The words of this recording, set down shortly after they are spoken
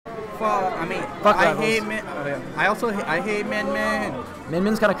fuck. I mean, Fuck I rivals. hate Min. Oh, yeah. I hate Min Min. Min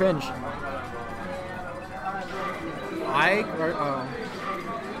Min's kind of cringe.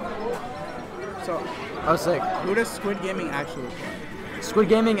 So, Oh, sick. who does Squid Gaming actually play? Squid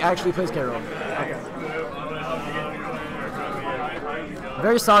Gaming actually plays K-Roll. Okay.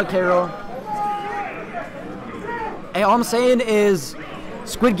 Very solid K-Roll. Hey, all I'm saying is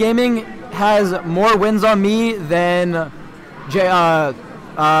Squid Gaming has more wins on me than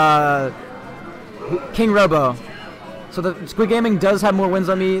King Robo. So the Squid Gaming does have more wins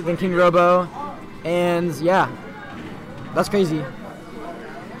on me than King Robo. And yeah, that's crazy.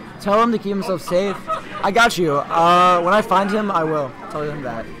 Tell him to keep himself safe. I got you. When I find him, I will tell him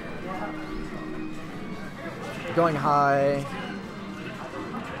that. Going high.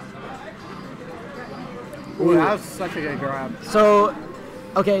 Ooh, that was such a good grab. So,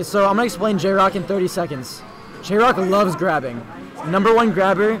 okay, so I'm gonna explain J-Rock in 30 seconds. J-Rock loves grabbing. #1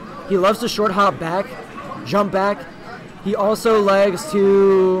 grabber. He loves to short hop back, jump back. He also likes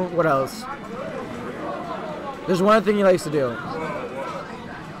to, what else? There's one other thing he likes to do.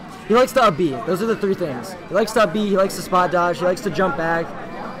 He likes to up B. Those are the 3 things. He likes to up B, he likes to spot dodge, he likes to jump back.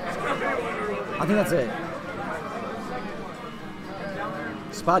 I think that's it.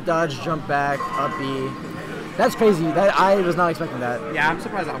 Spot dodge, jump back, up B. That's crazy. That I was not expecting that. Yeah, I'm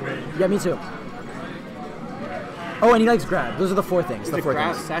surprised that win. Yeah, me too. Oh, and he likes grab. Those are the 4 things. He's a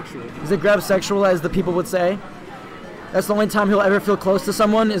grab sexual. He's a grab sexual, as the people would say. That's the only time he'll ever feel close to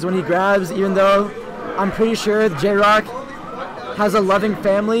someone is when he grabs, even though I'm pretty sure J-Rock has a loving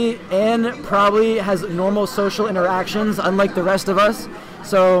family and probably has normal social interactions, unlike the rest of us.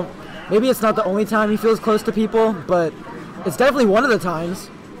 So maybe it's not the only time he feels close to people, but it's definitely one of the times.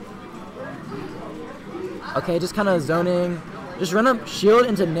 Okay, just kind of zoning. Just run up shield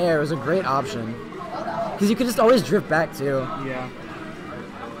into Nair is a great option. Because you can just always drift back too. Yeah.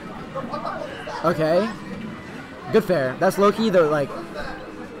 Okay. Good fair. That's low-key though, like,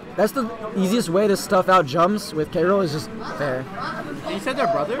 that's the easiest way to stuff out jumps with K-Roll is just fair. And you said they're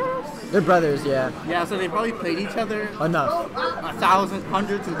brothers? They're brothers, yeah. Yeah, so they probably played each other Enough.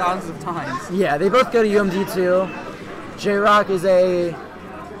 hundreds and thousands of times. Yeah, they both go to UMD too. J-Rock is a,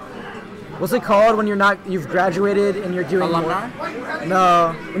 what's it called when you've graduated and you're doing Alumni? more?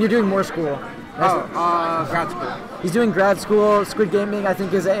 No, when you're doing more school. Grad school. He's doing grad school. Squid Gaming, I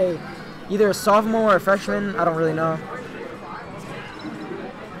think, is either a sophomore or a freshman. I don't really know.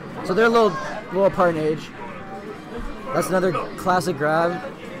 So they're a little apart in age. That's another classic grab.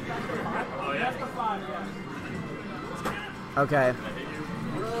 Okay.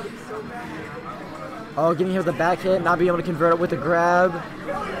 Oh, getting hit with the back hit, not being able to convert it with the grab.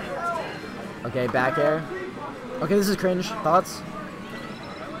 Okay, back air. Okay, this is cringe. Thoughts?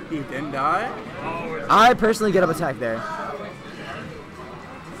 He didn't die? I personally get up attack there.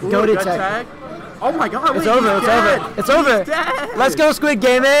 Ooh, Go to gut attack. Oh my god, It's wait, over, he's it's dead. over, it's over. He's dead. Let's go, Squid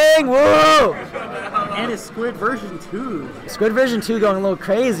Gaming! Woo! And it's Squid version 2. Squid version 2 going a little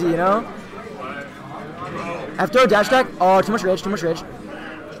crazy, you know? After a dash attack, oh, too much rage, too much rage.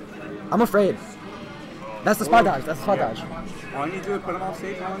 I'm afraid. That's the spot dodge, that's the spot dodge. All you need to do is put him off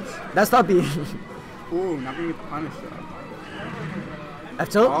stage once. That's not B. Ooh, not gonna get punished though.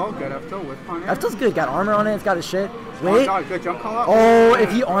 F-tilt? Oh, good F-tilt with punish. F-tilt's good, got armor on it, it's got his shit. Oh Wait. god, good jump call out. Oh,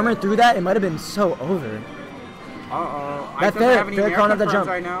 if he armored through that, it might have been so over. Uh-oh. That fair calling out that jump.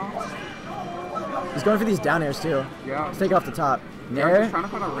 Right now. He's going for these down airs too. Yeah. Let's take it off the top. They're Nair. just trying to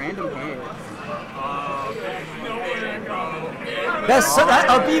find a random hit. That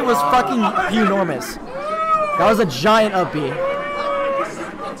up B was fucking enormous. That was a giant up B.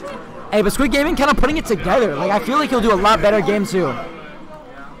 Hey, but Squid Gaming kind of putting it together. Like, I feel like he'll do a lot better game 2.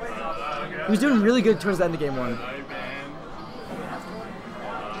 He was doing really good towards the end of game 1.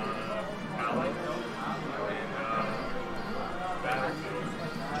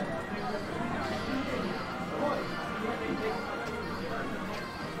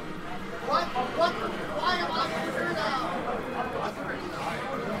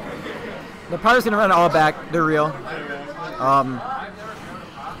 They're probably just gonna run it all back. They're real.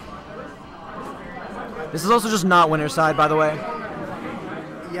 This is also just not winner's side, by the way.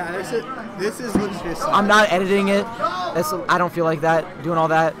 Yeah, this is legit. I'm not editing it. I don't feel like that, doing all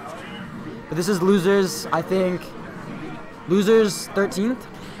that. But this is losers, I think. Losers 13th.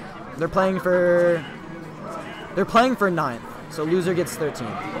 They're playing for 9th. So loser gets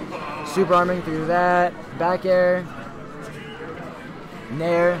 13th. Super arming through that. Back air.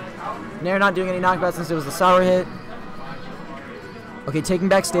 Nair. Nair not doing any knockback since it was the sour hit. Okay, taking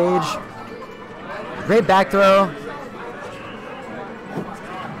backstage. Great back throw.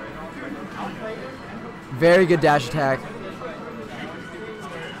 Very good dash attack.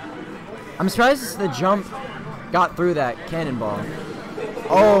 I'm surprised the jump got through that cannonball.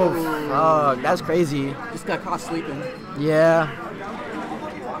 Oh, fuck. That's crazy. Just got caught sleeping. Yeah.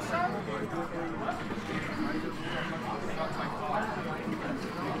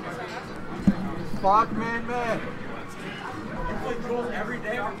 Fuck, man.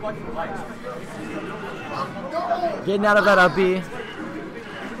 Getting out of that up B.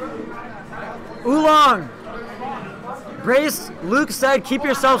 Oolong! Brace, Luke said, keep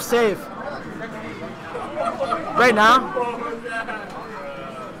yourself safe. Right now?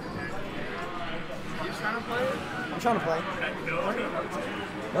 I'm trying to play.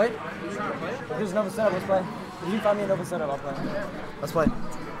 What? If there's another setup, let's play. If you find me another setup, I'll play. Let's play.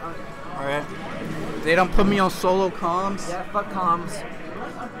 Alright. They don't put me on solo comms. Yeah, fuck comms.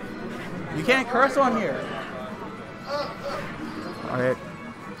 You can't curse on here. Alright.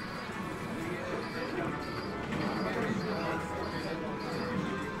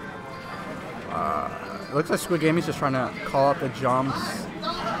 It looks like Squid Gaming's just trying to call out the jumps.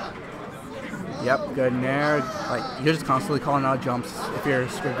 Yep, good nair. Like, you're just constantly calling out jumps if you're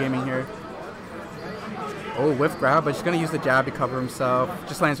Squid Gaming here. Oh, whiff grab, but he's gonna use the jab to cover himself.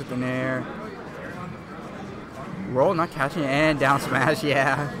 Just lands with the nair. Roll, not catching it, and down smash.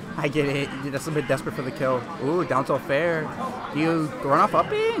 Yeah, I get it. That's a bit desperate for the kill. Ooh, down tilt fair. Do you run off up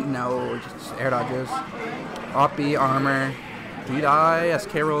B? No, just air dodges. Up B, armor. Do you die?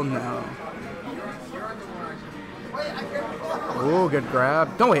 SK roll? No. Ooh, good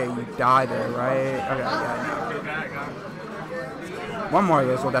grab. Don't wait, you die there, right? Okay, yeah, no. One more of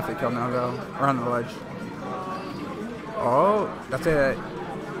those will definitely kill now, though. Or on the ledge. Oh, that's it.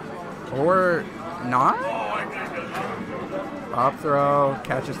 Or not? Up throw,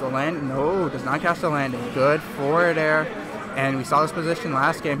 catches the land. No, does not catch the landing. Good forward air. And we saw this position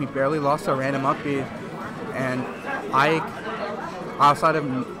last game. He barely lost a random up B. And Ike, outside of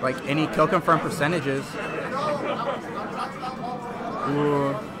like any kill confirm percentages.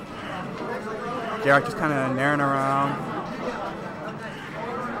 Ooh. Jarek just kind of naring around.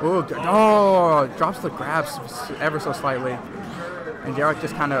 Ooh, oh, drops the grabs ever so slightly. And Jarek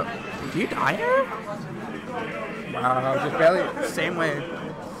just kind of, do you die here? Wow, just barely, same way.